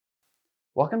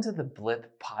Welcome to the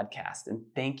Blip podcast, and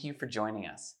thank you for joining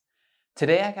us.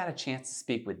 Today, I got a chance to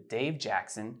speak with Dave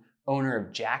Jackson, owner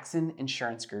of Jackson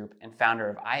Insurance Group and founder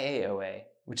of IAOA,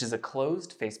 which is a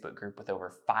closed Facebook group with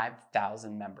over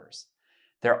 5,000 members.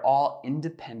 They're all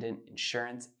independent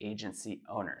insurance agency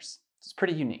owners. It's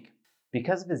pretty unique.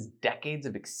 Because of his decades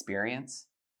of experience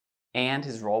and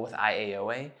his role with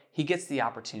IAOA, he gets the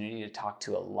opportunity to talk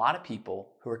to a lot of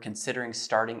people who are considering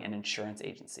starting an insurance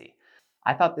agency.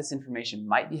 I thought this information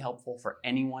might be helpful for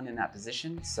anyone in that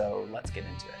position, so let's get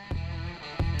into it.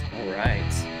 All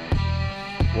right.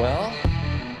 Well,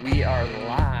 we are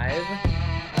live.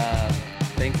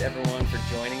 Thanks everyone for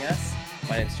joining us.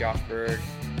 My name is Josh Berg.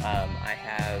 I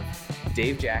have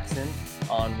Dave Jackson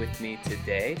on with me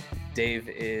today. Dave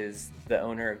is the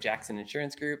owner of Jackson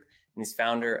Insurance Group, and he's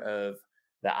founder of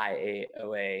the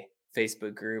IAOA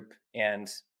Facebook group, and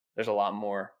there's a lot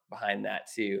more behind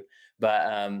that too.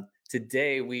 But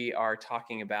today we are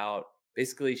talking about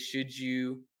basically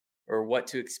what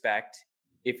to expect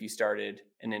if you started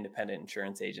an independent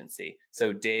insurance agency.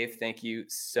 So Dave, thank you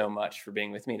so much for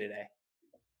being with me today.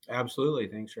 Absolutely.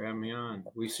 Thanks for having me on.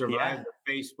 We survived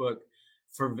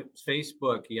the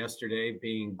Facebook yesterday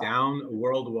being down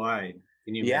worldwide.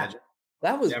 Can you imagine?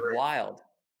 That was wild.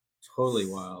 Totally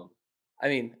wild. I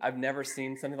mean, I've never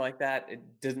seen something like that. It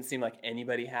doesn't seem like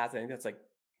anybody has. I think that's like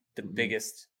the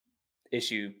biggest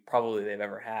issue probably they've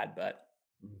ever had. But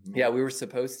yeah, this was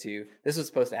supposed to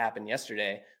happen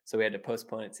yesterday, so we had to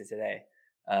postpone it to today.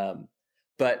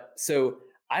 But so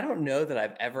I don't know that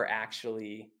I've ever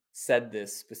actually said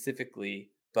this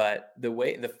specifically, but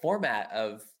the format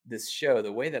of this show,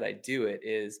 the way that I do it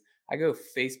is I go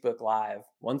Facebook Live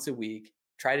once a week,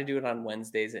 try to do it on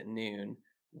Wednesdays at noon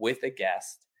with a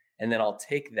guest, and then I'll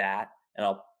take that and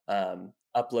I'll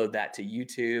upload that to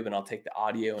YouTube, and I'll take the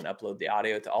audio and upload the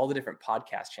audio to all the different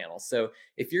podcast channels. So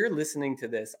if you're listening to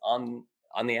this on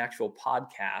the actual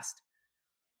podcast,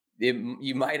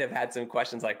 you might have had some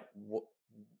questions like,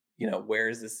 where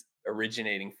is this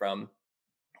originating from?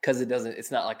 Because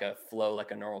it's not like a flow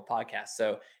like a normal podcast.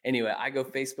 So anyway, I go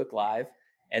Facebook Live,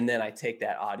 and then I take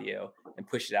that audio and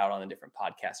push it out on the different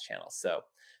podcast channels. So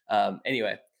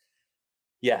anyway,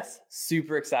 yes,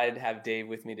 super excited to have Dave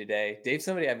with me today. Dave's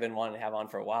somebody I've been wanting to have on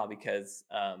for a while because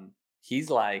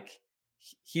he's one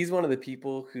of the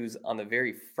people who's on the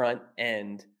very front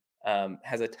end,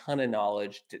 has a ton of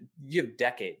knowledge. You have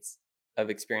decades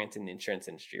of experience in the insurance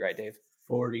industry, right, Dave?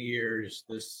 40 years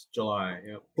this July.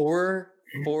 Yep. 40.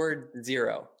 40.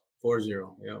 Yep.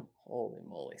 Holy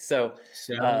moly. So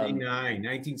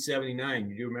 1979.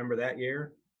 You do remember that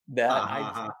year?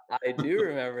 I do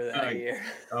remember that year.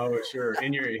 Oh, sure.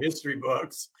 In your history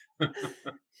books. That's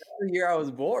the year I was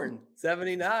born,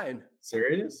 79.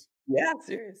 Serious? Yeah,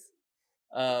 serious.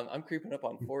 I'm creeping up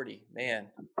on 40. Man,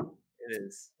 it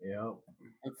is. Yeah.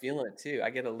 I'm feeling it too. I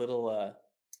get a little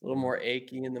more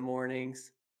achy in the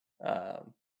mornings.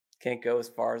 Can't go as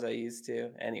far as I used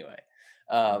to. Anyway.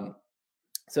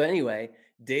 So anyway,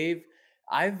 Dave,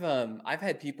 I've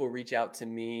had people reach out to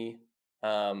me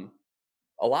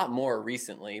a lot more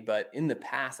recently, but in the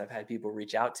past, I've had people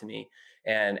reach out to me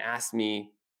and ask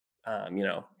me,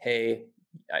 hey,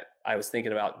 I was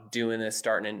thinking about doing this,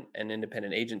 starting an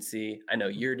independent agency. I know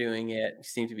you're doing it. You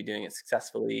seem to be doing it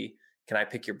successfully. Can I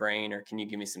pick your brain, or can you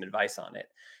give me some advice on it?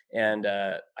 And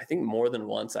I think more than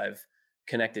once I've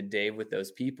connected Dave with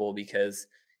those people because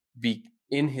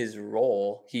in his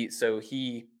role, he is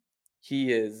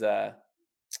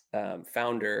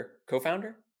co-founder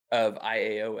of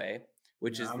IAOA,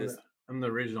 which is this. I'm the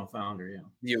original founder. Yeah.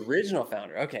 The original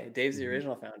founder. Okay. Dave's the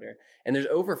original founder. And there's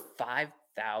over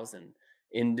 5,000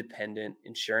 independent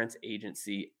insurance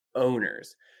agency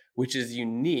owners, which is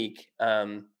unique.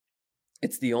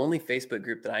 It's the only Facebook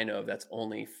group that I know of that's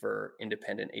only for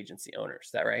independent agency owners.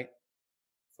 Is that right?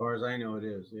 As far as I know, it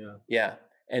is. Yeah. Yeah.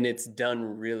 And it's done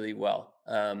really well.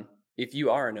 If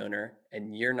you are an owner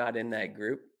and you're not in that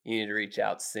group, you need to reach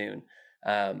out soon.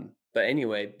 But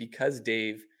anyway, because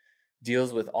Dave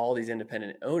deals with all these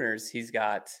independent owners, he's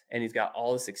got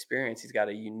all this experience. He's got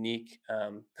a unique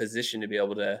position to be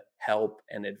able to help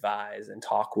and advise and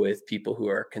talk with people who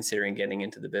are considering getting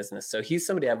into the business. So he's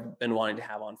somebody I've been wanting to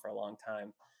have on for a long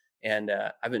time. And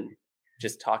I've been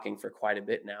just talking for quite a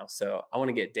bit now. So I want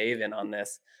to get Dave in on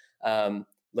this.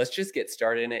 Let's just get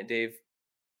started in it, Dave.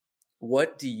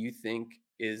 What do you think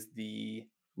is the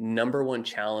number one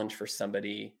challenge for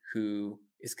somebody who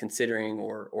is considering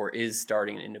or is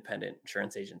starting an independent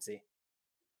insurance agency?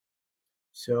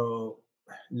 So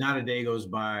not a day goes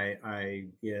by I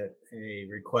get a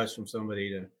request from somebody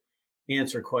to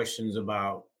answer questions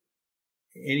about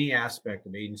any aspect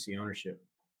of agency ownership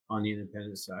on the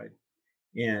independent side.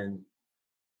 And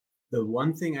the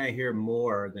one thing I hear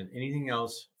more than anything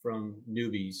else from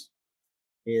newbies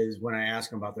is when I ask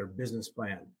them about their business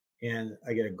plan, and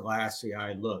I get a glassy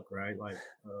eyed look, right? Like,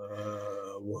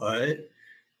 what?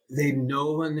 They,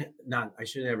 no one, not, I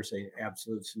should never say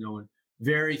absolutes, no one,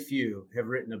 very few have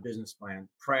written a business plan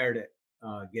prior to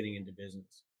getting into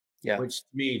business, Yeah. which to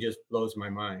me just blows my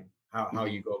mind how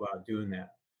you go about doing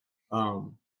that.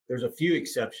 There's a few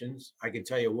exceptions. I can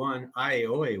tell you one,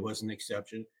 IAOA was an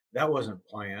exception. That wasn't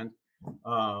planned.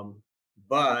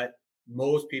 But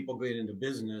most people get into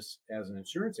business as an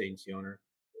insurance agency owner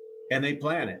and they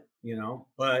plan it,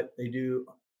 but they do,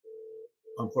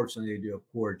 unfortunately, they do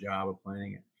a poor job of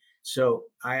planning it. So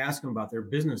I ask them about their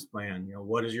business plan.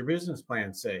 What does your business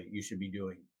plan say you should be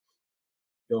doing?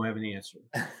 Don't have an answer.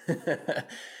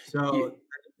 So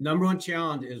number one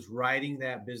challenge is writing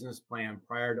that business plan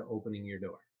prior to opening your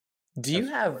door. Do you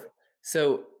have,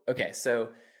 so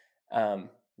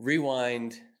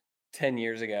rewind 10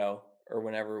 years ago or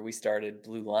whenever we started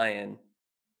Blue Lion,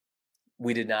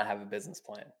 we did not have a business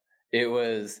plan. It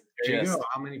was there just, you go.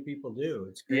 How many people do?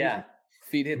 It's crazy. Yeah.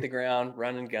 Feet hit the ground,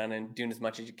 running, gunning, doing as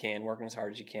much as you can, working as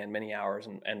hard as you can, many hours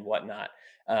and whatnot.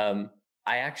 I've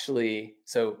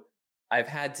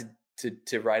had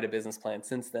to write a business plan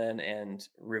since then and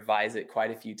revise it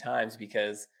quite a few times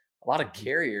because a lot of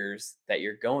carriers that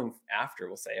you're going after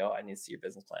will say, "Oh, I need to see your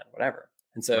business plan," whatever.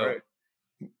 And so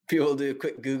people do a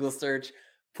quick Google search,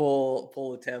 pull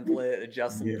a template,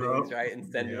 adjust some things, right, and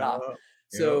send it off.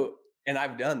 So, and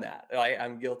I've done that.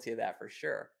 I'm guilty of that for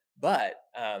sure. But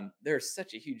there's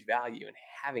such a huge value in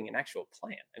having an actual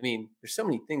plan. I mean, there's so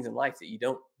many things in life that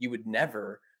you would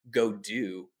never go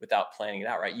do without planning it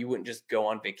out, right? You wouldn't just go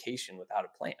on vacation without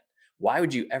a plan. Why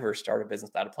would you ever start a business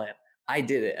without a plan? I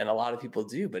did it, and a lot of people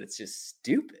do, but it's just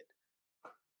stupid.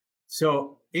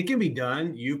 So it can be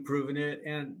done. You've proven it,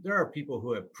 and there are people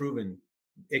who have proven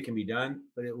it can be done,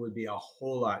 but it would be a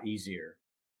whole lot easier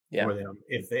for them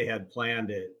if they had planned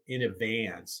it in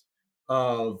advance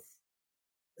of.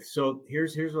 So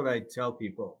here's what I tell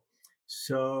people.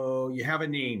 So you have a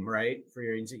name, right, for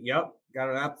your agency? Yep, got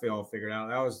it up, all figured out.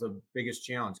 That was the biggest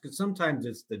challenge because sometimes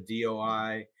it's the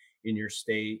DOI in your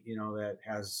state, that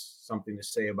has something to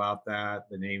say about that,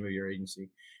 the name of your agency.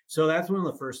 So that's one of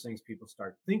the first things people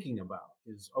start thinking about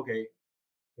is, okay,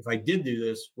 if I did do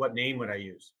this, what name would I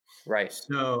use? Right.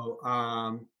 So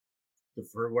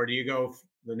where do you go?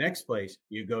 The next place,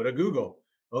 you go to Google.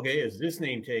 Okay, is this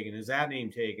name taken? Is that name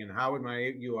taken? How would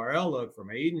my URL look for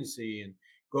my agency? And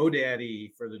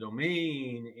GoDaddy for the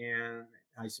domain. And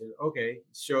I said, okay,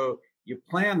 so you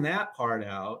plan that part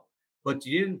out, but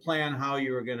you didn't plan how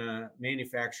you were going to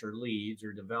manufacture leads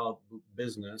or develop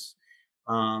business,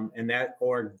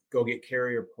 or go get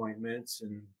carrier appointments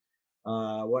and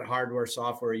what hardware,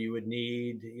 software you would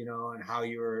need, and how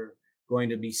you were going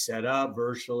to be set up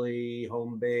virtually,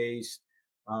 home-based,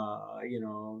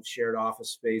 shared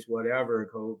office space, whatever,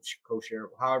 co-share,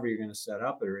 however you're going to set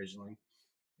up it originally.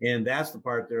 And that's the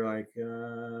part they're like,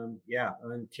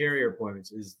 and carrier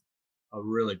appointments is a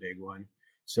really big one.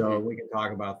 So we can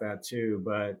talk about that too.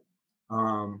 But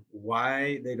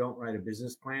why they don't write a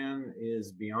business plan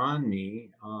is beyond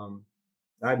me.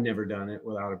 I've never done it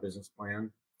without a business plan,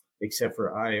 except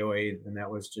for IOA, and that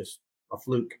was just a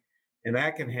fluke. And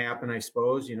that can happen, I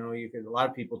suppose. A lot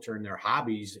of people turn their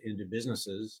hobbies into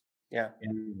businesses. Yeah.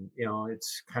 And,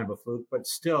 it's kind of a fluke, but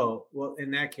still, well,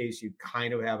 in that case, you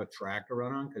kind of have a track to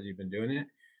run on because you've been doing it.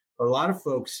 But a lot of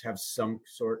folks have some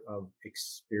sort of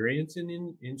experience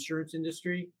in insurance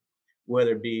industry,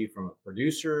 whether it be from a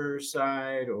producer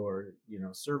side or,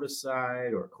 service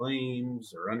side or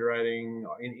claims or underwriting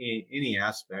or any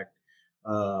aspect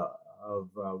of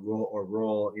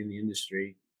role in the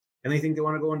industry. And they think they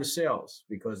want to go into sales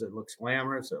because it looks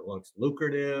glamorous, it looks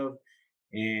lucrative,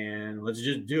 and let's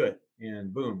just do it.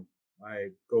 And boom, I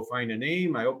go find a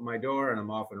name, I open my door, and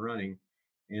I'm off and running.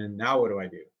 And now what do I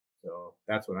do? So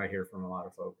that's what I hear from a lot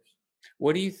of folks.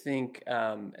 What do you think,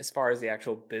 as far as the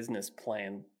actual business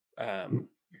plan,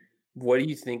 what do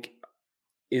you think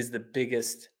is the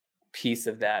biggest piece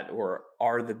of that, or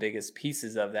are the biggest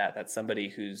pieces of that somebody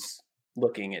who's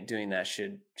looking at doing that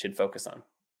should focus on?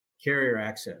 Carrier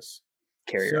access.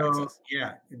 Access.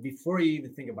 Yeah. Before you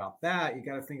even think about that, you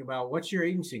got to think about what's your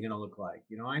agency going to look like.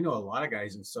 I know a lot of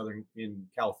guys in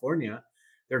California,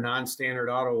 they're non-standard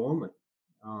auto only.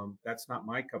 That's not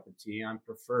my cup of tea. I'm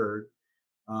preferred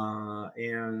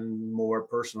and more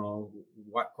personal,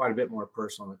 quite a bit more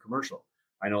personal than commercial.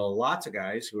 I know lots of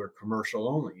guys who are commercial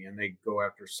only, and they go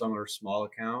after, some are small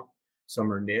account,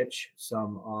 some are niche,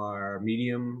 some are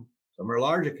medium, some are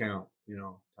large account,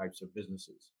 types of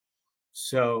businesses.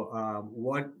 So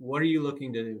what are you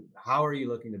looking to, how are you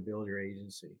looking to build your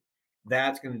agency?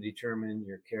 That's going to determine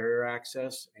your carrier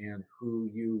access and who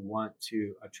you want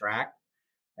to attract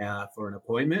for an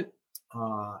appointment.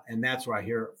 And that's what I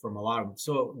hear from a lot of them.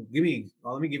 So let me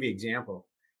give you an example.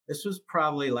 This was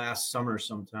probably last summer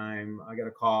sometime. I got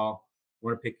a call,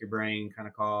 want to pick your brain kind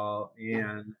of call.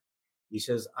 And he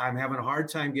says, I'm having a hard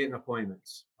time getting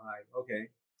appointments. I'm like, okay.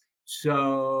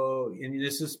 So, and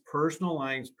this is personal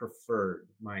lines preferred,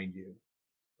 mind you.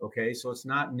 Okay. So it's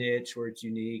not niche where it's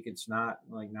unique. It's not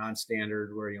like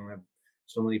non-standard where you don't have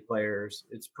so many players.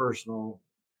 It's personal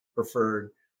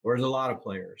preferred, where there's a lot of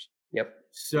players. Yep.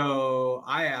 So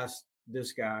I asked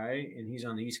this guy, and he's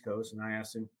on the East Coast, and I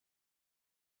asked him,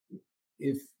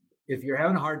 if you're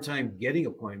having a hard time getting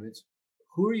appointments,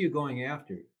 who are you going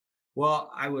after?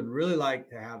 Well, I would really like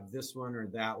to have this one or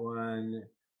that one.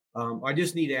 I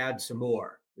just need to add some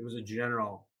more. It was a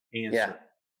general answer. Yeah.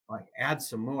 Like add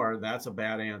some more, that's a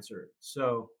bad answer.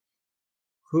 So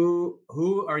who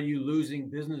are you losing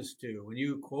business to? When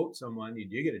you quote someone, you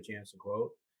do get a chance to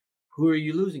quote. Who are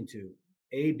you losing to?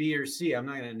 A, B, or C? I'm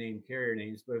not going to name carrier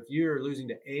names, but if you're losing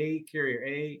to A,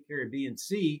 carrier B, and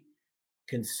C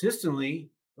consistently,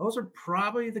 those are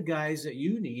probably the guys that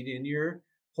you need in your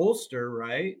holster,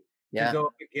 right? Yeah. To go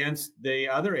up against the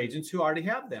other agents who already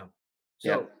have them.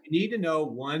 So you need to know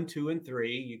 1, 2, and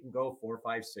 3. You can go 4,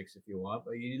 5, 6 if you want,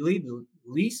 but you need to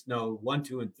at least know 1,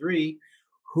 2, and 3.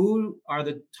 Who are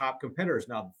the top competitors?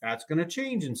 Now that's going to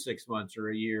change in 6 months or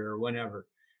a year or whenever.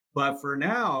 But for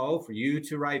now, for you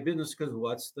to write business, because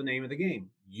what's the name of the game?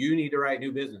 You need to write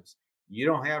new business. You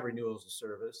don't have renewals of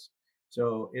service.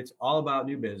 So it's all about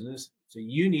new business. So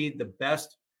you need the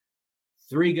best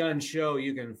 3-gun show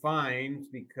you can find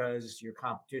because your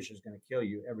competition is going to kill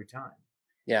you every time.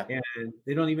 Yeah. And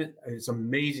they don't even, it's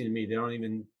amazing to me. They don't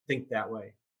even think that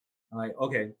way. I'm like,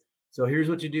 okay, so here's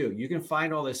what you do. You can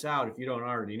find all this out if you don't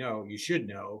already know. You should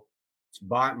know. It's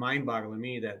mind boggling to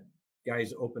me that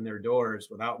guys open their doors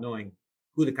without knowing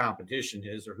who the competition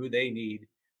is or who they need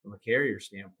from a carrier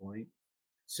standpoint.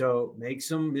 So make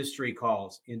some mystery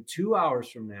calls. In 2 hours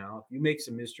from now, if you make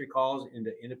some mystery calls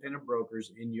into independent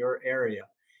brokers in your area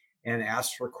and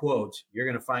ask for quotes, you're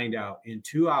going to find out in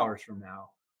 2 hours from now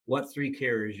what 3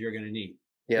 carriers you're going to need.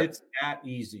 Yep. It's that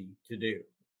easy to do.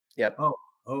 Yep.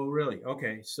 Oh, really?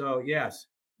 Okay. So yes,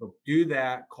 so do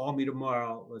that. Call me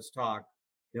tomorrow. Let's talk.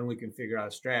 Then we can figure out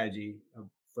a strategy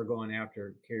for going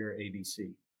after carrier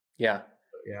ABC. Yeah.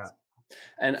 Yeah.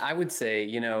 And I would say,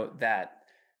 that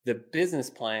the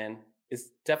business plan is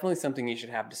definitely something you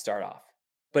should have to start off,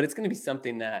 but it's going to be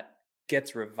something that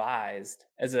gets revised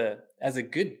as a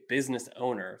good business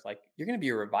owner. Like you're going to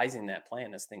be revising that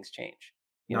plan as things change.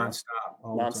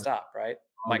 Nonstop, right?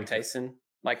 Mike Tyson,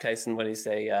 what did he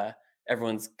say?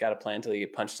 Everyone's got a plan until you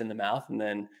get punched in the mouth. And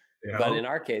then, but in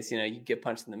our case, you get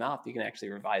punched in the mouth, you can actually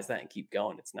revise that and keep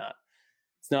going. It's not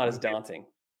as daunting.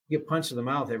 You get punched in the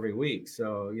mouth every week.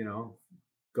 So,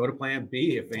 go to plan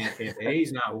B if A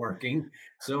is not working.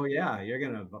 So yeah, you're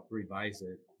going to revise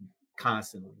it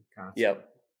constantly. Yep.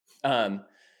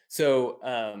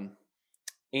 So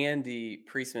Andy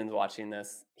Priestman's watching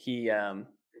this. He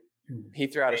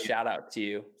threw out a shout out to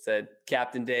you, said,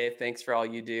 Captain Dave, thanks for all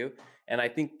you do. And I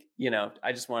think,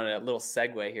 I just wanted a little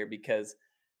segue here because,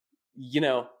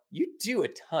 you do a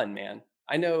ton, man.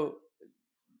 I know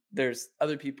there's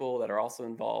other people that are also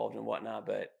involved and whatnot,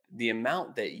 but the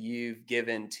amount that you've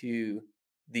given to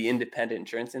the independent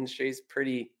insurance industry is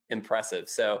pretty impressive.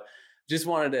 So just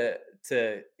wanted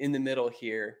to in the middle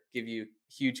here, give you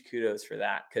huge kudos for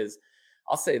that. Cause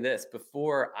I'll say this,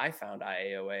 before I found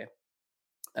IAOA,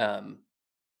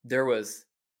 there was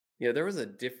a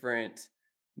different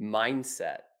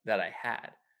mindset that I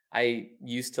had. I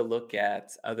used to look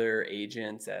at other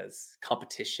agents as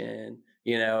competition,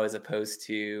 as opposed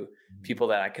to people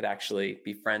that I could actually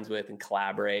be friends with and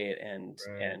collaborate and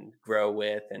grow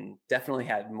with, and definitely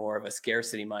had more of a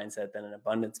scarcity mindset than an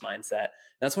abundance mindset.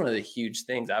 And that's one of the huge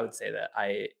things I would say that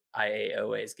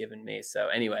IAOA has given me. So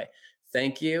anyway,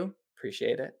 thank you.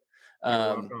 Appreciate it. You're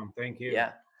welcome. Thank you.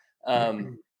 Yeah.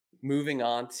 Moving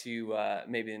on to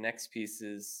maybe the next piece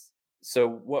is,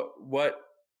 so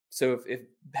if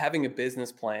having a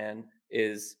business plan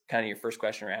is kind of your first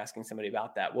question or asking somebody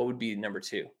about that, what would be number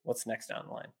 2? What's next down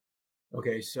the line?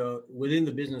 Okay. So within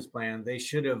the business plan, they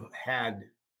should have had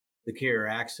the carrier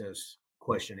access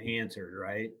question answered,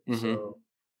 right? Mm-hmm.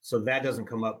 So that doesn't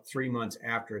come up 3 months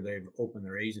after they've opened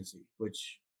their agency,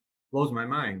 which blows my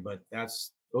mind, but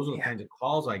those are the kinds of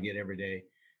calls I get every day.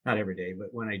 Not every day,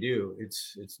 but when I do,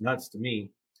 it's nuts to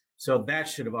me. So that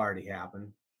should have already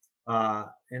happened.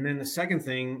 And then the second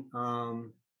thing,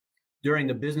 during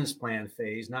the business plan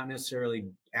phase, not necessarily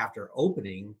after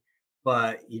opening,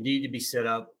 but you need to be set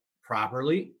up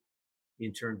properly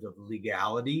in terms of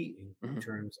legality, in Mhm.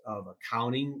 terms of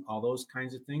accounting, all those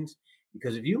kinds of things.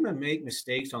 Because if you make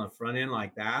mistakes on the front end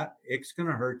like that, it's going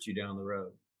to hurt you down the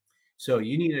road. So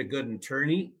you need a good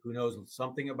attorney who knows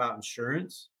something about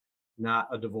insurance, not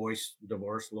a divorce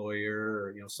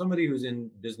lawyer, or, somebody who's in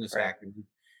business Right. acumen,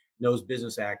 knows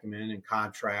business acumen and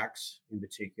contracts in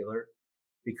particular,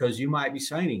 because you might be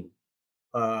signing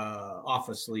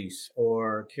office lease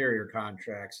or carrier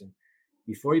contracts, and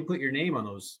before you put your name on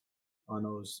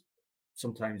those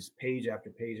sometimes page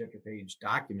after page after page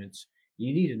documents,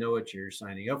 you need to know what you're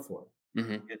signing up for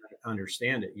Mhm. and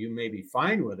understand it. You may be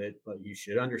fine with it, but you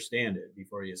should understand it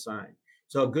before you sign.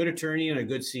 So a good attorney and a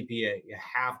good CPA, you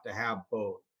have to have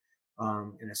both.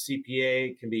 And a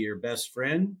CPA can be your best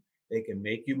friend. They can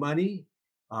make you money.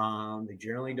 They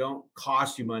generally don't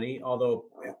cost you money, although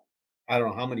I don't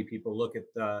know how many people look at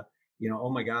oh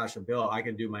my gosh, a bill, I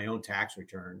can do my own tax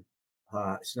return.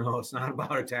 No, it's not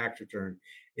about a tax return.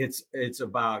 It's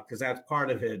about, because that's part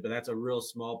of it, but that's a real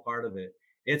small part of it.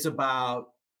 It's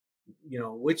about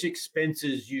which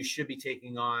expenses you should be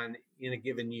taking on in a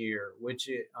given year, which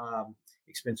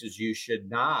expenses you should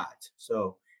not.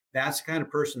 So that's the kind of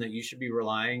person that you should be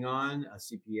relying on, a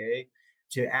CPA,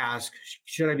 to ask,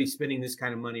 should I be spending this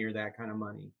kind of money or that kind of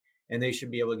money? And they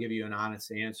should be able to give you an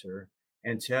honest answer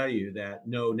and tell you that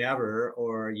no, never,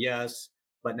 or yes,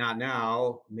 but not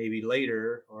now, maybe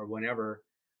later or whenever.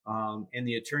 And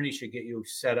the attorney should get you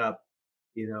set up.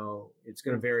 It's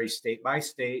going to vary state by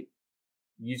state.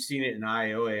 You've seen it in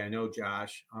IOA, I know,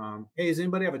 Josh. Hey, does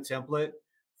anybody have a template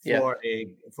Yeah.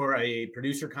 for a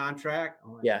producer contract?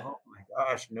 I'm like, Yeah. oh my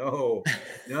gosh, no,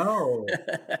 no.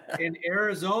 In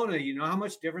Arizona, you know how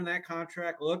much different that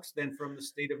contract looks than from the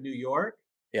state of New York?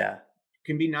 Yeah. It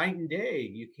can be night and day.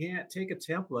 You can't take a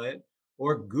template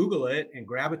or Google it and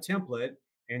grab a template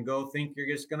and go think you're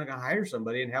just going to hire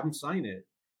somebody and have them sign it.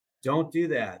 Don't do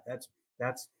that. That's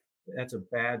that's a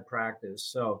bad practice.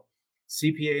 So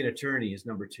CPA and attorney is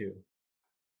number two.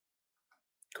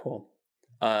 Cool.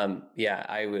 Yeah,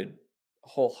 I would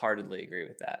wholeheartedly agree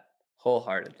with that.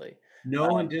 Wholeheartedly. No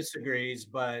one Um, disagrees,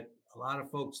 but a lot of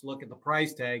folks look at the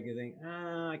price tag and think,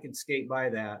 I can skate by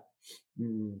that.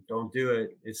 Don't do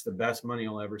it. It's the best money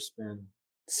you'll ever spend.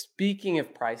 Speaking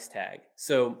of price tag,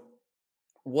 so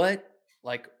what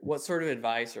what sort of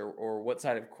advice or what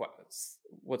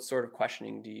sort of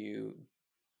questioning do you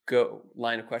go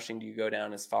line of questioning do you go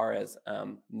down as far as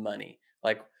money?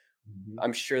 Like, Mhm.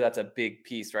 I'm sure that's a big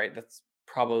piece, right? That's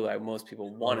probably why most people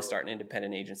want to Totally. start an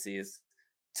independent agency, is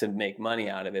to make money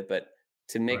out of it. But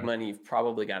to make Right. money, you've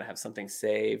probably got to have something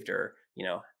saved, or,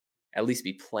 at least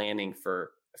be planning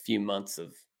for a few months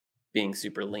of being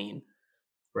super lean.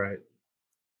 Right.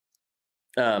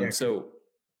 Yeah. So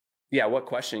yeah, what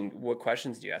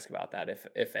questions do you ask about that,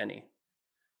 if any?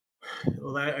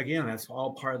 Well, that's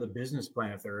all part of the business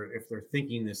plan. If they're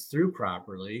thinking this through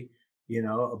properly,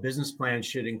 a business plan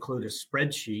should include a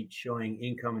spreadsheet showing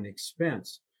income and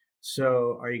expense.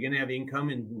 So, are you going to have income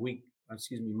in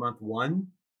month one?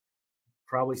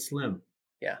 Probably slim.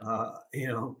 Yeah.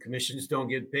 Commissions don't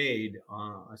get paid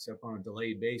except on a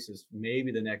delayed basis.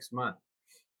 Maybe the next month,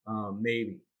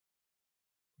 maybe,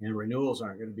 and renewals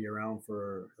aren't going to be around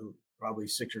for probably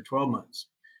 6 or 12 months.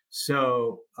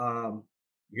 So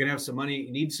you're going to have some money.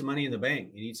 You need some money in the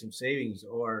bank. You need some savings,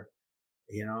 or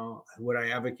would I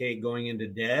advocate going into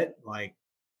debt, like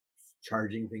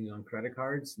charging things on credit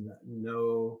cards?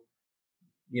 No,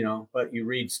 but you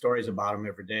read stories about them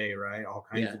every day, right? All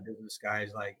kinds Yeah. of business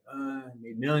guys like,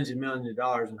 made millions and millions of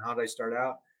dollars. And how did I start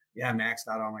out? Yeah, I maxed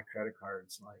out all my credit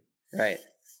cards. Like, Right.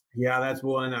 yeah, that's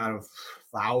one out of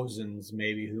thousands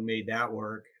maybe who made that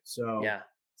work. So Yeah.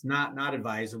 it's not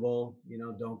advisable.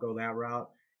 Don't go that route.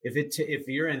 If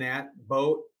you're in that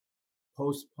boat,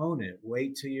 postpone it.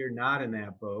 Wait till you're not in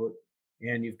that boat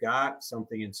and you've got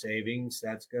something in savings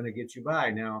that's going to get you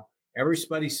by. Now,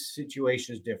 everybody's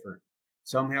situation is different.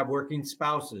 Some have working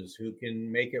spouses who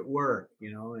can make it work,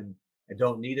 and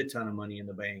don't need a ton of money in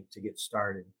the bank to get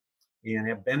started, and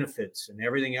have benefits and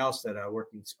everything else that a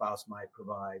working spouse might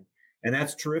provide. And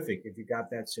that's terrific if you got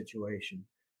that situation.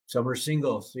 Some are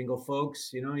single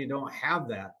folks, you don't have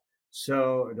that.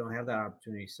 So, or don't have that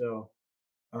opportunity. So,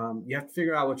 you have to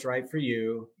figure out what's right for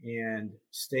you and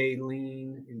stay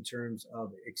lean in terms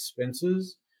of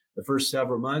expenses. The first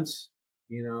several months,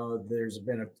 there's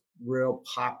been a real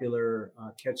popular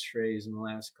catchphrase in the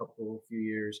last few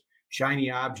years: shiny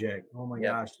object. Oh my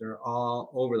Yep. gosh, they're all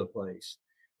over the place.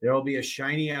 There will be a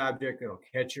shiny object that'll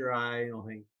catch your eye, and you'll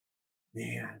think,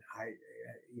 man,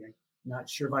 not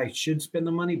sure if I should spend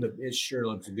the money, but it sure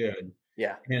looks good.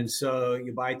 Yeah. And so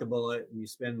you bite the bullet and you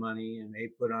spend money and they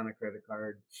put on a credit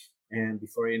card. And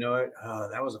before you know it, oh,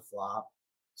 that was a flop.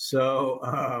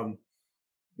 So,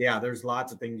 yeah, there's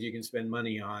lots of things you can spend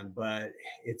money on, but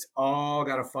it's all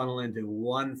got to funnel into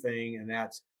one thing. And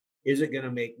that's, is it going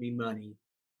to make me money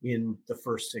in the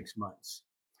first 6 months?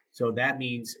 So that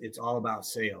means it's all about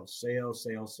sales, sales,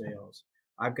 sales, sales.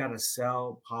 I've got to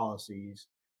sell policies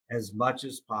as much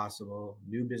as possible.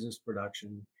 New business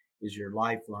production is your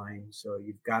lifeline. So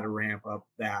you've got to ramp up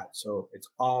that. So it's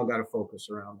all got to focus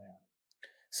around that.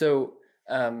 So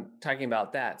talking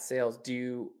about that sales, do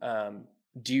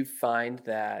you find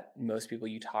that most people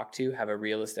you talk to have a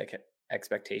realistic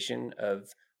expectation of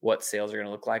what sales are going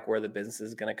to look like, where the business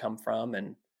is going to come from,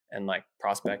 and like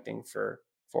prospecting for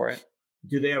it?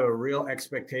 Do they have a real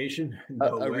expectation?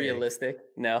 No way. Realistic?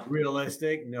 No.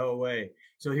 Realistic? No way.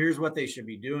 So here's what they should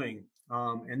be doing.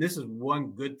 And this is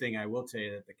one good thing I will tell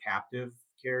you that the captive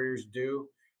carriers do.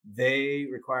 They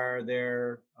require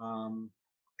their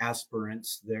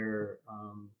aspirants, their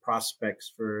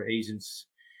prospects for agents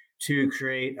to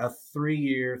create a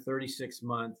 3-year,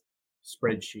 36-month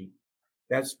spreadsheet.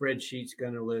 That spreadsheet's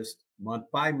going to list month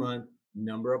by month,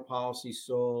 number of policies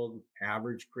sold,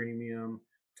 average premium,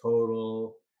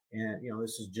 total. And,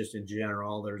 this is just in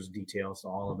general, there's details to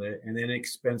all of it. And then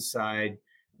expense side,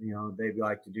 they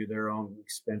like to do their own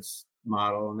expense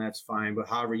model, and that's fine. But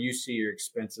however you see your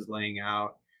expenses laying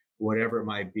out, whatever it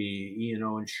might be,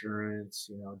 E&O insurance,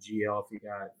 GL, if you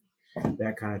got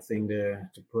that kind of thing to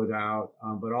put out,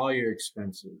 but all your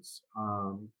expenses.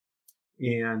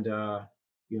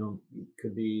 It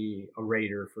could be a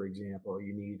rater, for example.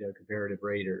 You need a comparative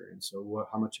rater. And so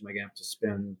how much am I going to have to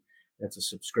spend? That's a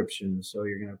subscription. So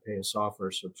you're going to pay a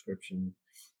software subscription,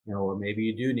 or maybe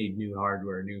you do need new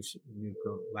hardware, new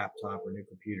laptop or new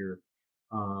computer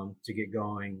to get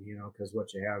going, because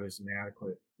what you have is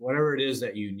inadequate. Whatever it is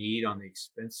that you need on the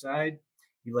expense side,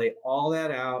 you lay all that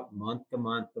out month to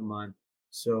month to month.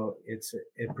 So it's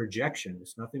a projection.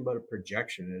 It's nothing but a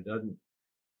projection.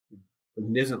 It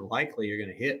isn't likely you're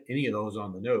going to hit any of those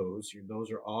on the nose. Those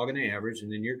are all going to average,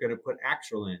 and then you're going to put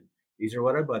actual in. These are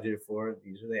what I budgeted for.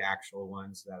 These are the actual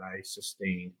ones that I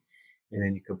sustained. And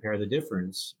then you compare the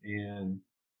difference, and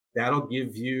that'll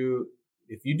give you,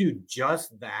 if you do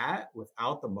just that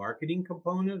without the marketing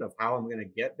component of how I'm going to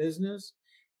get business,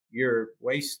 you're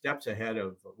way steps ahead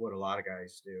of what a lot of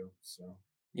guys do. So,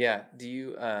 yeah. Do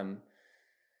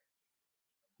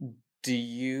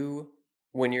you,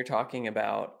 when you're talking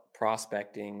about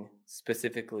prospecting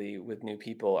specifically with new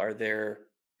people, are there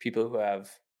people who have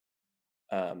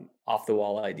off the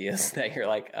wall ideas that you're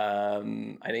like, I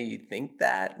know you think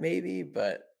that maybe,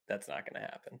 but that's not going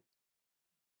to happen?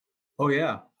 Oh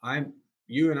yeah.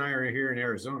 You and I are here in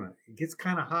Arizona. It gets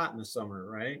kind of hot in the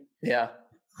summer, right? Yeah.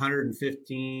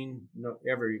 115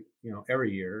 every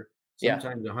year,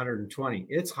 sometimes 120.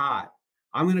 It's hot.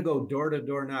 I'm going to go door to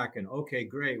door knocking. Okay,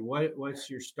 great. What's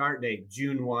your start date?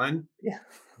 June 1. Yeah.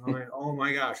 I'm like, oh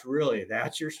my gosh, really?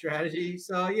 That's your strategy?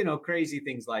 So, crazy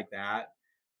things like that.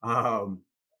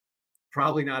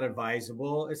 Probably not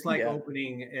advisable. It's like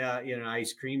opening an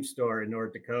ice cream store in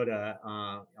North Dakota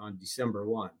on December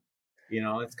 1.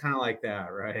 It's kind of like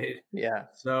that, right? Yeah.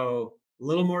 So a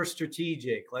little more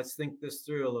strategic. Let's think this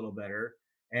through a little better.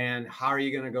 And how are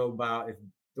you going to go about if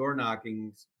door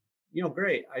knocking's,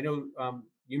 great. I know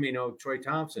you may know Troy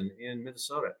Thompson in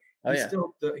Minnesota.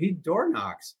 He door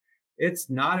knocks. It's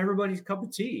not everybody's cup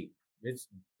of tea. It's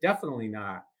definitely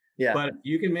not. Yeah. But if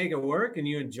you can make it work and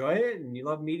you enjoy it and you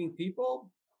love meeting people,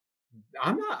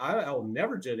 I'll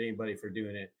never judge anybody for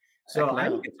doing it. So I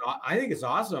think it's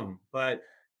awesome. But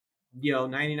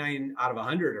 99 out of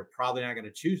 100 are probably not going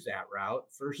to choose that route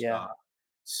first off.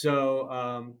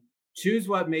 So choose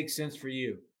what makes sense for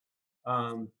you.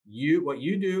 What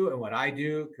you do and what I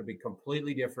do could be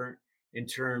completely different in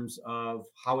terms of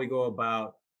how we go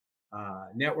about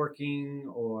networking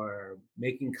or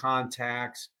making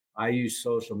contacts. I use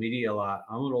social media a lot.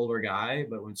 I'm an older guy,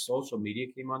 but when social media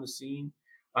came on the scene,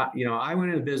 I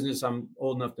went into business. I'm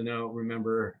old enough to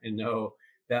remember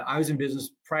that I was in business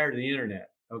prior to the internet.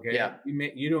 Okay. Yeah.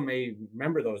 You may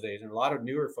remember those days, and a lot of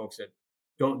newer folks that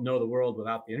don't know the world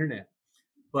without the internet.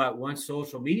 But once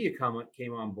social media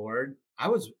came on board, I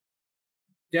was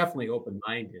definitely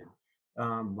open-minded.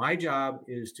 My job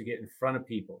is to get in front of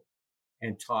people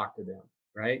and talk to them,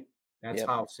 right? That's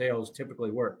how sales typically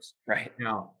works. Right.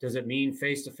 Now, does it mean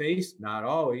face-to-face? Not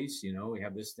always. We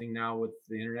have this thing now with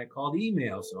the internet called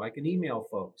email, so I can email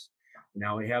folks.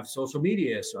 Now we have social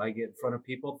media, so I get in front of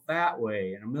people that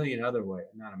way, and a million other ways.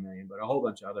 Not a million, but a whole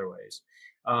bunch of other ways.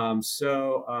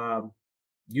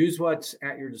 use what's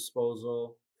at your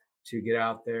disposal to get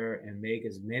out there and make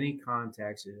as many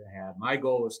contacts as I have. My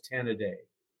goal was 10 a day.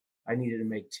 I needed to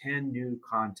make 10 new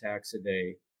contacts a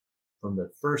day from the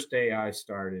first day I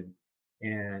started.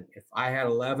 And if I had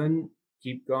 11,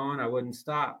 keep going, I wouldn't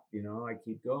stop. I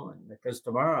keep going because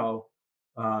tomorrow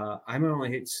I might only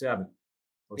hit 7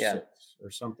 or 6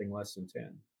 or something less than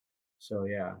 10. So,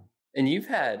 yeah. And you've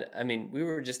had, I mean, we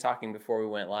were just talking before we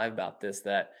went live about this,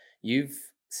 that you've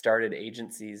started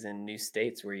agencies in new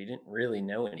states where you didn't really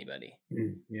know anybody.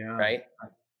 Yeah. Right.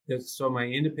 So my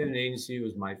independent agency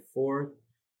was my 4th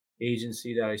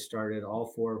agency that I started.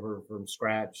 All 4 were from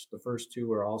scratch. The first 2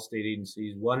 were all state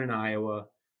agencies, one in Iowa,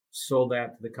 sold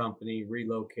that to the company,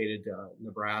 relocated to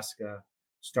Nebraska,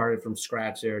 started from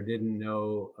scratch there, didn't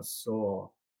know a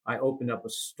soul. I opened up a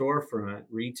storefront,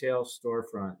 retail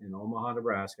storefront in Omaha,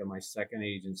 Nebraska, my 2nd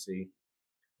agency.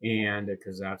 And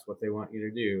because that's what they want you to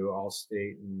do, all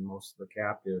state and most of the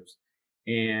captives.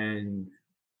 And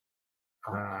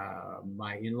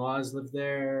my in-laws lived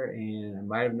there, and I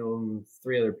might have known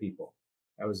 3 other people.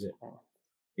 That was it.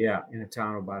 Yeah, in a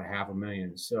town of about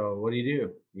 500,000. So what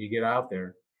do? You get out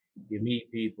there, you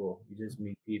meet people, you just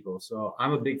meet people. So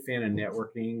I'm a big fan of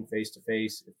networking face to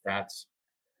face, if that's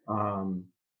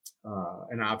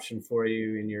an option for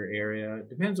you in your area. It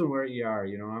depends on where you are.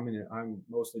 I'm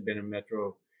mostly been in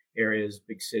metro areas,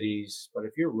 big cities, but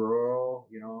if you're rural,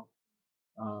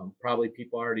 probably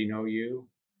people already know you.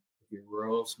 If you're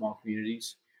rural, small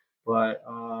communities, but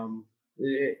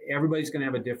everybody's going to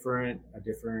have a different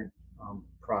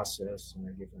process and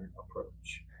a different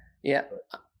approach. Yeah.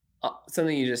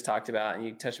 Something you just talked about, and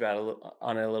you touched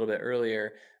on it a little bit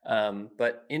earlier,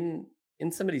 but in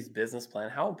somebody's business plan,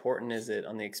 how important is it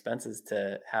on the expenses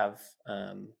to have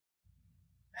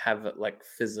like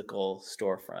physical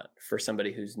storefront for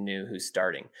somebody who's new, who's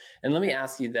starting? And let me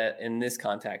ask you that in this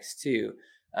context too.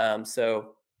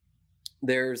 So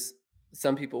there's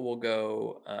some people will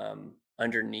go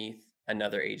underneath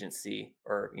another agency,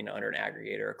 or under an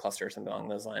aggregator or cluster or something along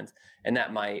those lines, and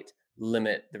that might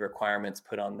limit the requirements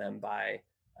put on them by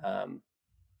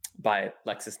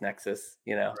LexisNexis.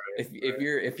 Right.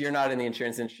 If you're not in the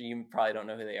insurance industry, you probably don't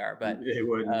know who they are, but they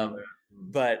wouldn't know that.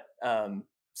 But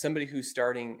somebody who's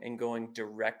starting and going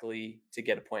directly to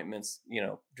get appointments,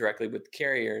 directly with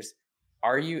carriers,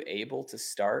 are you able to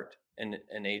start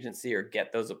an agency or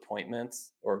get those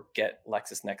appointments or get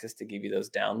LexisNexis to give you those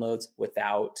downloads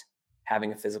without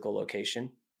having a physical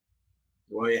location?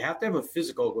 Well, you have to have a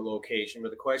physical location,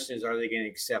 but the question is, are they going to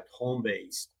accept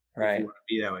home-based? Right. If you want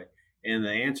to be that way. And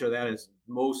the answer to that is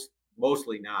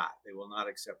mostly not. They will not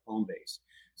accept home-based.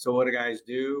 So what do guys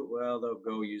do? Well, they'll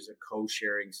go use a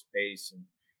co-sharing space, and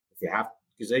if you have,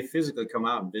 because they physically come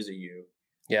out and visit you.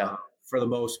 Yeah. For the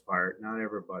most part, not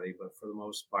everybody, but for the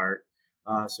most part.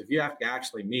 So if you have to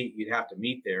actually meet, you'd have to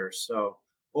meet there. So,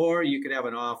 or you could have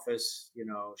an office,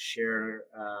 share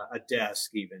a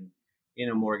desk even in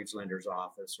a mortgage lender's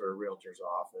office or a realtor's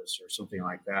office or something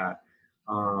like that.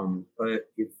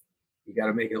 But you got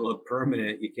to make it look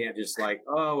permanent. You can't just like,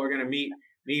 oh, we're going to meet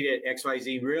at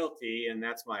XYZ Realty and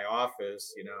that's my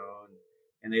office,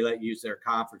 and they let you use their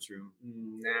conference room.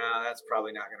 No, that's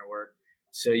probably not going to work.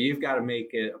 So you've got to make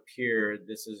it appear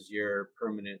this is your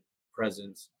permanent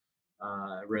presence,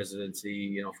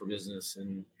 residency, for business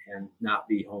and not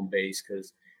be home based,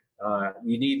 because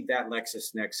you need that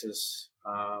LexisNexis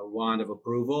wand of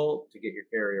approval to get your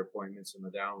carrier appointments and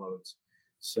the downloads.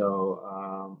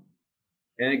 So,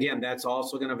 and again, that's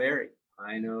also going to vary.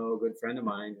 I know a good friend of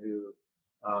mine who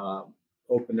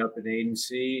opened up an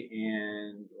agency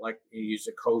and he used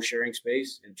a co-sharing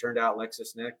space, and turned out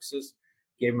LexisNexis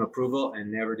gave him approval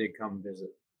and never did come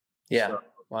visit. Yeah. So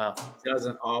wow. It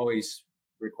doesn't always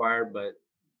require, but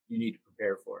you need to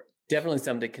prepare for it. Definitely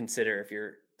something to consider if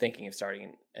you're thinking of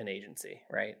starting an agency,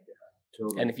 right? Yeah,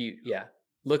 totally. And if you,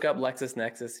 look up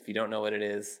LexisNexis. If you don't know what it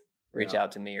is, reach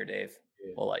out to me or Dave.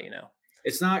 Yeah. We'll let you know.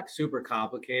 It's not super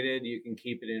complicated. You can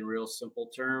keep it in real simple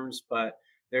terms, but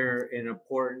they're an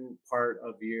important part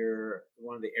of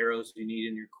one of the arrows you need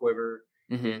in your quiver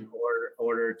in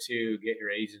order to get your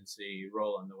agency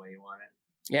rolling the way you want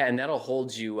it. Yeah, and that'll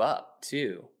hold you up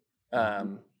too,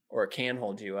 or it can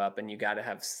hold you up. And you got to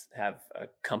have a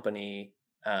company,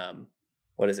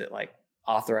 what is it, like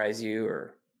authorize you,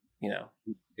 or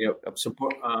Yep.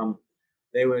 Support.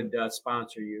 They would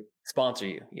sponsor you. Sponsor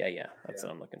you. Yeah. That's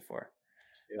what I'm looking for.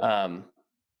 Yep.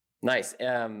 Nice.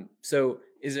 So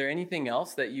is there anything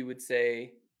else that you would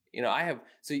say,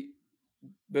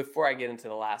 before I get into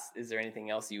the last, is there anything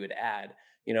else you would add?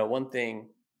 One thing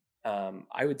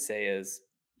I would say is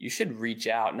you should reach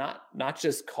out, not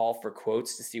just call for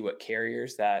quotes to see what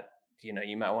carriers that,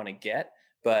 you might want to get,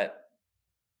 But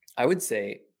I would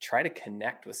say try to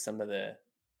connect with some of the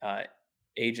uh,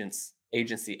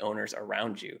 agency owners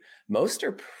around you. Most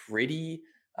are pretty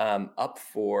up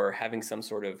for having some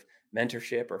sort of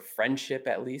mentorship or friendship,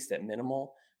 at least at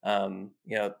minimal.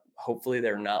 Hopefully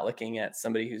they're not looking at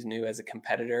somebody who's new as a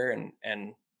competitor,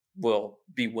 and will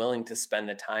be willing to spend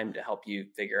the time to help you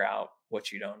figure out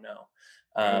what you don't know.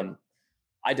 Right.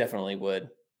 I definitely would.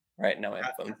 Right now,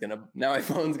 my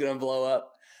phone's gonna blow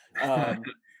up.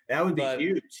 That would be But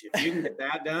huge. If you can get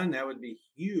that done, that would be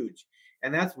huge.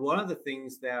 And that's one of the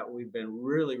things that we've been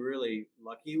really, really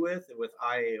lucky with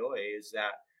IAOA is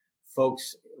that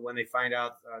folks, when they find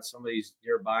out somebody's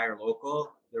nearby or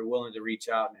local, they're willing to reach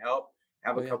out and help,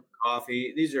 have oh a yeah, cup of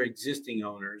coffee. These are existing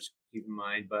owners, keep in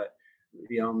mind, but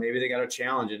maybe they got a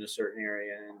challenge in a certain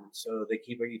area, and so they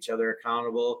keep each other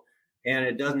accountable. And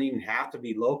it doesn't even have to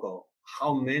be local.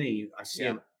 How many I see yeah,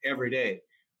 them every day,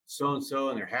 so and so,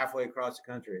 and they're halfway across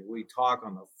the country. We talk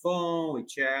on the phone, we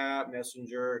chat,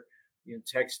 messenger,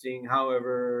 texting.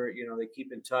 However, they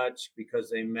keep in touch because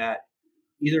they met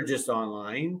either just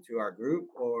online through our group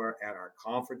or at our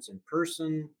conference in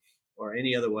person or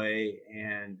any other way.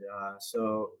 And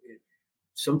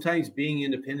sometimes being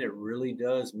independent really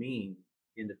does mean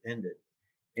independent,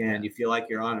 yeah, and you feel like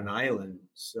you're on an island.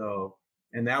 So,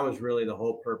 and that was really the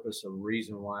whole purpose of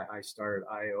reason why I started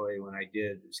IOA when I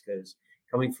did, is because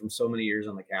coming from so many years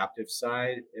on the captive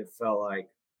side, it felt like,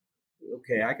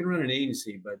 okay, I can run an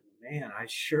agency, but man, I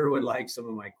sure would like some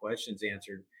of my questions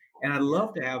answered. And I'd yeah,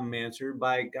 love to have them answered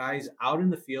by guys out in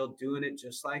the field doing it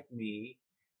just like me,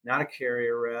 not a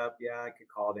carrier rep. Yeah, I could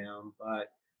call them,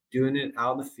 but doing it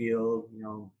out in the field,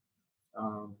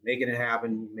 making it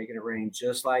happen, making it rain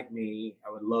just like me.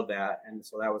 I would love that. And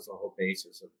so that was the whole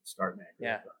basis of starting that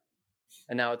group. yeah.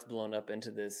 And now it's blown up into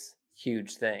this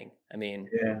huge thing. I mean,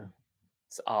 Yeah.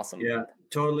 it's awesome. Yeah.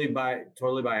 Totally by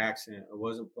accident. It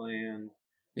wasn't planned,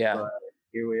 Yeah. but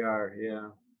here we are. Yeah.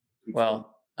 Keeps going.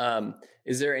 Well,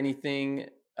 is there anything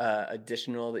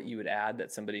additional that you would add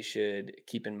that somebody should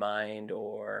keep in mind,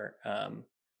 or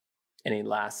any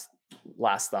last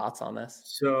thoughts on this?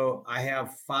 So I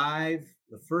have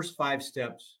the first 5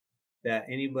 steps that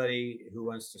anybody who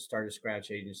wants to start a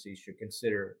scratch agency should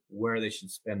consider where they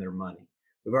should spend their money.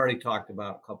 We've already talked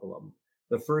about a couple of them.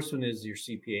 The first one is your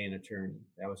CPA and attorney.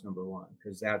 That was number one,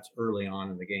 because that's early on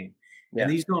in the game. And Yeah.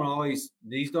 these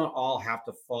don't all have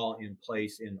to fall in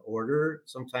place in order.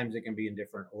 Sometimes it can be in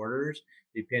different orders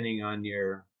depending on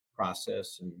your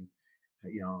process and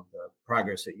the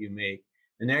progress that you make.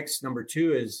 The next, number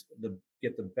two, is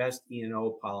get the best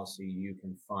E&O policy you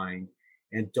can find,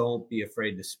 and don't be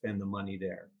afraid to spend the money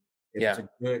there. If it's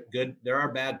Yeah. a good, there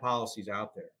are bad policies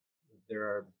out there. There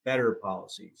are better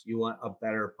policies. You want a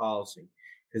better policy,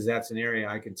 because that's an area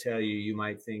I can tell you, you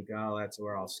might think, oh, that's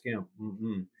where I'll skimp.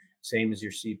 Same as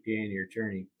your CPA and your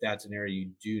attorney. That's an area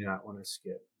you do not want to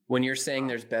skip. When you're saying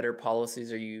there's better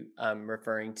policies, are you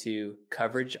referring to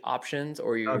coverage options,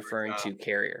 or are you Coverage, referring to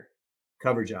carrier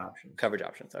coverage options. coverage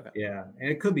options? Okay. Yeah, and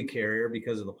it could be carrier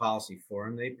because of the policy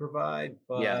form they provide,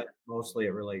 Yeah. but mostly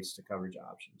it relates to coverage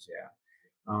options. Yeah.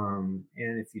 And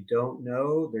if you don't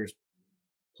know, there's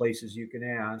places you can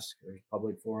ask. There's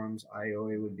public forums.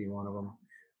 IOA would be one of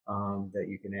them, that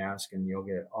you can ask, and you'll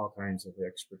get all kinds of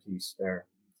expertise there.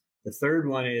 The third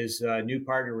one is new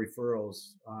partner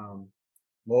referrals.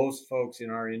 Most folks in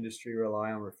our industry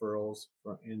rely on referrals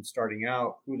in starting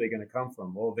out. Who are they going to come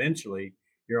from? Well, eventually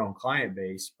your own client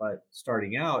base, but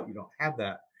starting out, you don't have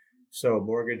that. So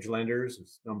mortgage lenders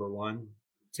is number one,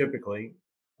 typically.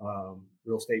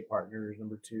 Real estate partners,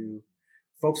 number two.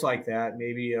 Folks like that,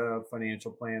 maybe a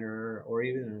financial planner or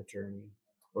even an attorney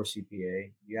or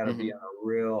CPA. You got to be Hmm. on a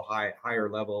real higher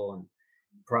level, and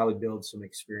probably build some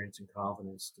experience and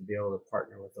confidence to be able to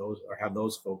partner with those or have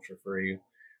those folks refer you.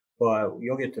 But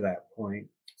you'll get to that point.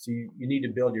 So you need to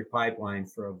build your pipeline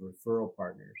for referral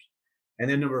partners. And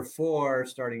then number four,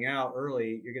 starting out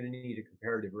early, you're going to need a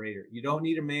comparative rater. You don't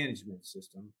need a management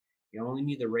system. You only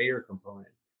need the rater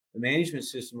component. The management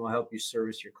system will help you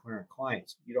service your current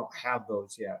clients. You don't have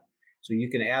those yet. So you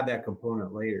can add that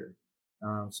component later.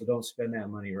 So don't spend that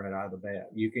money right out of the bat.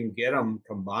 You can get them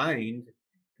combined,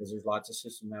 because there's lots of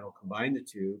systems that'll combine the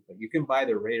two, but you can buy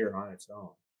the rater on its own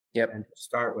Yep. and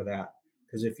start with that.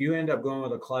 Because if you end up going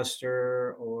with a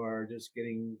cluster or just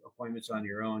getting appointments on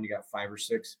your own, you got 5 or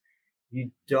 6, you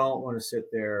don't want to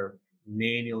sit there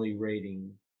manually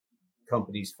rating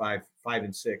companies 5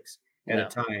 and 6 at No. a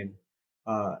time,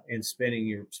 and spinning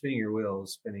your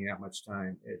wheels, spending that much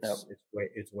time.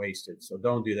 It's wasted. So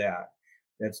don't do that.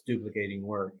 That's duplicating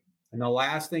work. And the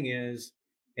last thing is,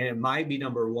 and it might be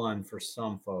number one for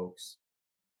some folks,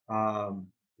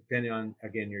 depending on,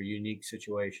 again, your unique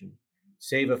situation.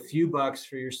 Save a few bucks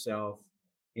for yourself.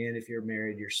 And if you're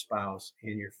married, your spouse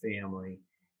and your family,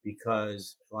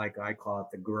 because like I call it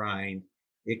the grind,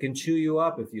 it can chew you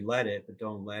up if you let it, but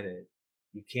don't let it.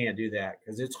 You can't do that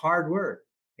because it's hard work.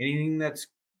 Anything that's,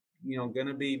 going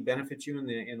to be benefit you in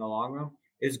the long run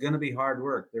is going to be hard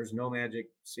work. There's no magic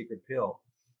secret pill.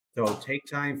 So take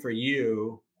time for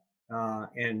you.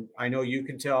 And I know you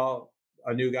can tell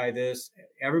a new guy this.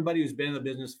 Everybody who's been in the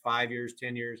business 5 years,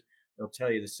 10 years, they'll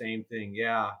tell you the same thing.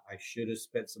 Yeah, I should have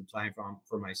spent some time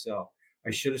for myself. I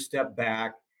should have stepped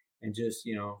back and just,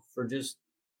 for just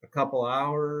a couple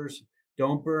hours,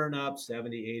 don't burn up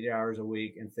 70, 80 hours a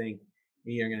week and think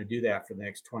you're going to do that for the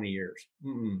next 20 years.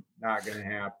 Not going to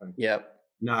happen. Yep.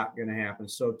 Not going to happen.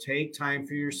 So take time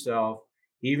for yourself,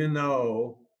 even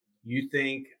though you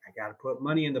think I got to put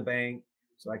money in the bank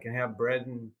so I can have bread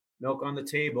and milk on the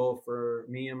table for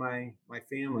me and my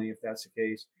family, if that's the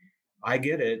case. I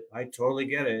get it. I totally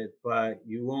get it. But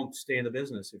you won't stay in the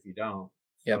business if you don't.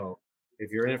 Yep. So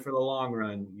if you're in it for the long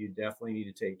run, you definitely need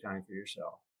to take time for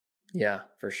yourself. Yeah,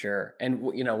 for sure. And,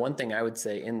 one thing I would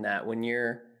say in that, when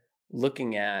you're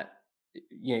looking at,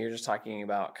 you're just talking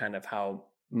about kind of how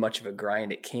much of a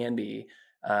grind it can be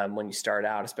when you start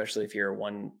out, especially if you're a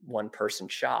one person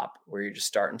shop where you're just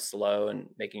starting slow and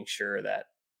making sure that,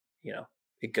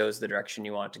 it goes the direction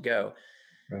you want it to go.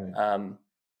 Right.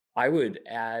 I would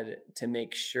add to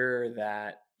make sure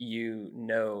that you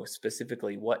know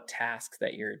specifically what tasks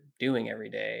that you're doing every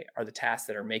day are the tasks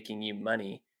that are making you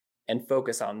money, and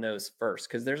focus on those first.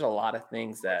 Because there's a lot of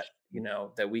things that,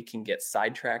 that we can get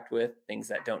sidetracked with, things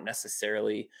that don't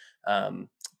necessarily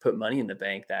put money in the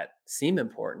bank that seem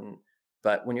important.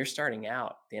 But when you're starting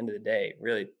out, at the end of the day,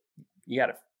 really, you got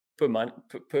to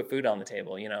put food on the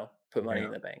table, put money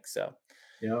in the bank. So,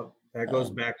 that goes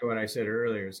back to what I said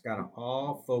earlier. It's got to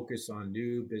all focus on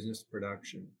new business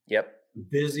production. Yep.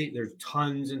 There's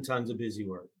tons and tons of busy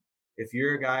work. If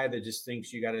you're a guy that just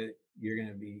thinks you're going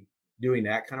to be doing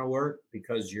that kind of work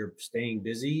because you're staying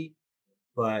busy,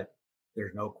 but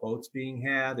there's no quotes being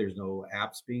had, there's no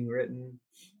apps being written,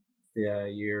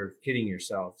 you're kidding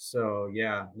yourself. So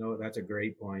that's a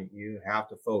great point. You have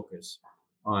to focus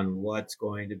on what's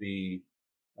going to be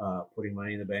putting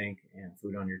money in the bank and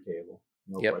food on your table.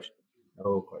 No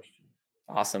question.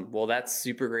 Awesome. Well, that's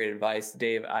super great advice,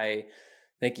 Dave. I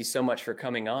thank you so much for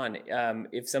coming on.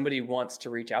 If somebody wants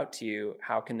to reach out to you,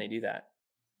 how can they do that?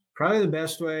 Probably the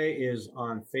best way is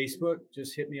on Facebook.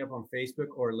 Just hit me up on Facebook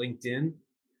or LinkedIn.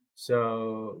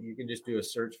 So you can just do a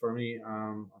search for me.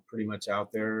 I'm pretty much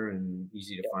out there and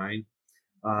easy to find.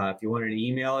 If you want an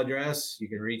email address, you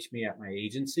can reach me at my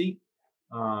agency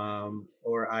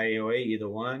or IAOA, either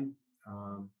one.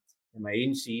 And my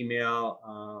agency email,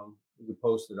 you can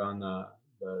post it on the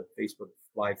Facebook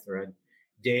live thread,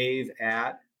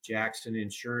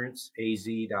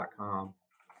 Dave@JacksonInsuranceAZ.com.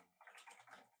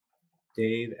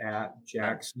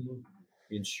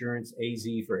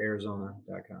 Dave@JacksonInsuranceAZ for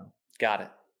Arizona.com. Got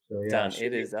it. So done.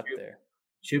 It is up there.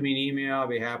 Shoot me an email. I'll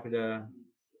be happy to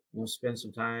spend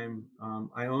some time.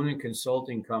 I own a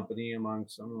consulting company among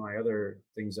some of my other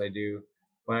things I do,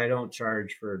 but I don't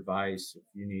charge for advice if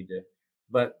you need to.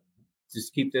 But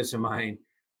just keep this in mind.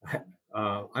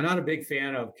 I'm not a big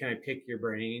fan of "can I pick your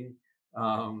brain?"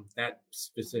 That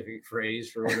specific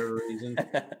phrase for whatever reason,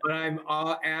 but I'm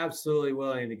absolutely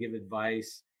willing to give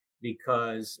advice,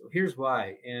 because here's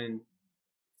why. And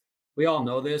we all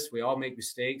know this. We all make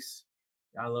mistakes.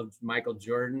 I love Michael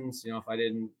Jordan's, if I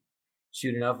didn't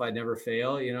shoot enough, I'd never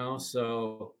fail,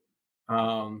 So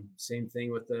same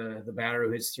thing with the batter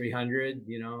who hits 300,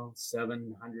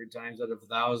 700 times out of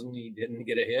 1,000, he didn't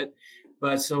get a hit.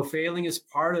 But so failing is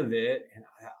part of it. And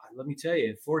let me tell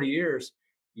you, in 40 years,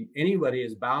 anybody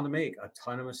is bound to make a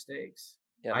ton of mistakes.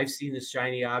 Yep. I've seen the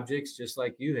shiny objects just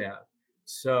like you have.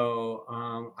 So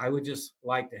I would just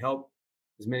like to help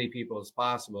as many people as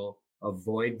possible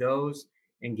avoid those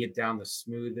and get down the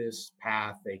smoothest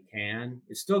path they can.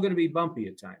 It's still going to be bumpy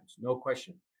at times, no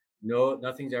question. No,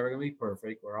 nothing's ever going to be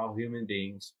perfect. We're all human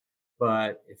beings.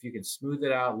 But if you can smooth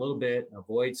it out a little bit and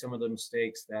avoid some of the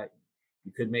mistakes that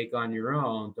you could make on your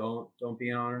own, don't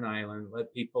be on an island.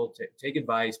 Let people take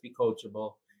advice, be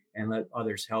coachable, and let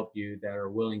others help you that are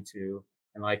willing to.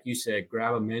 And like you said,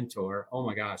 grab a mentor. Oh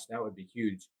my gosh, that would be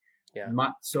huge. Yeah.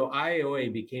 So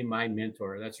IAOA became my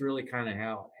mentor. That's really kind of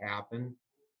how it happened.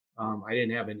 I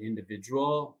didn't have an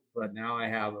individual, but now I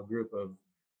have a group of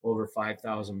over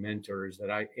 5,000 mentors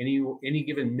that any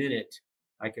given minute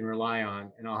I can rely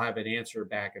on, and I'll have an answer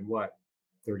back in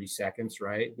 30 seconds,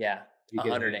 right? Yeah,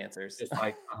 100 answers. Just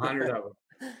like 100 of them.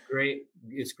 Great.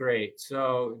 It's great.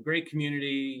 So great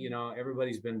community.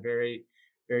 Everybody's been very,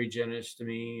 very generous to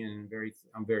me, and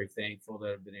I'm very thankful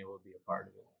that I've been able to be a part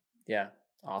of it. Yeah.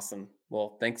 Awesome.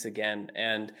 Well, thanks again.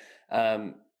 And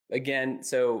again,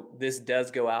 so this does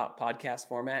go out podcast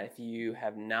format. If you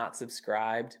have not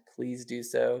subscribed, please do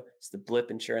so. It's the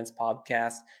Blip Insurance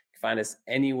Podcast. You can find us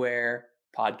anywhere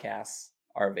podcasts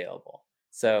are available.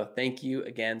 So thank you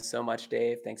again so much,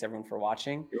 Dave. Thanks everyone for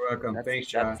watching. You're welcome. Thanks,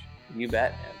 Josh. You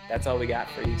bet. And that's all we got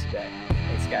for you today.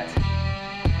 Thanks, guys.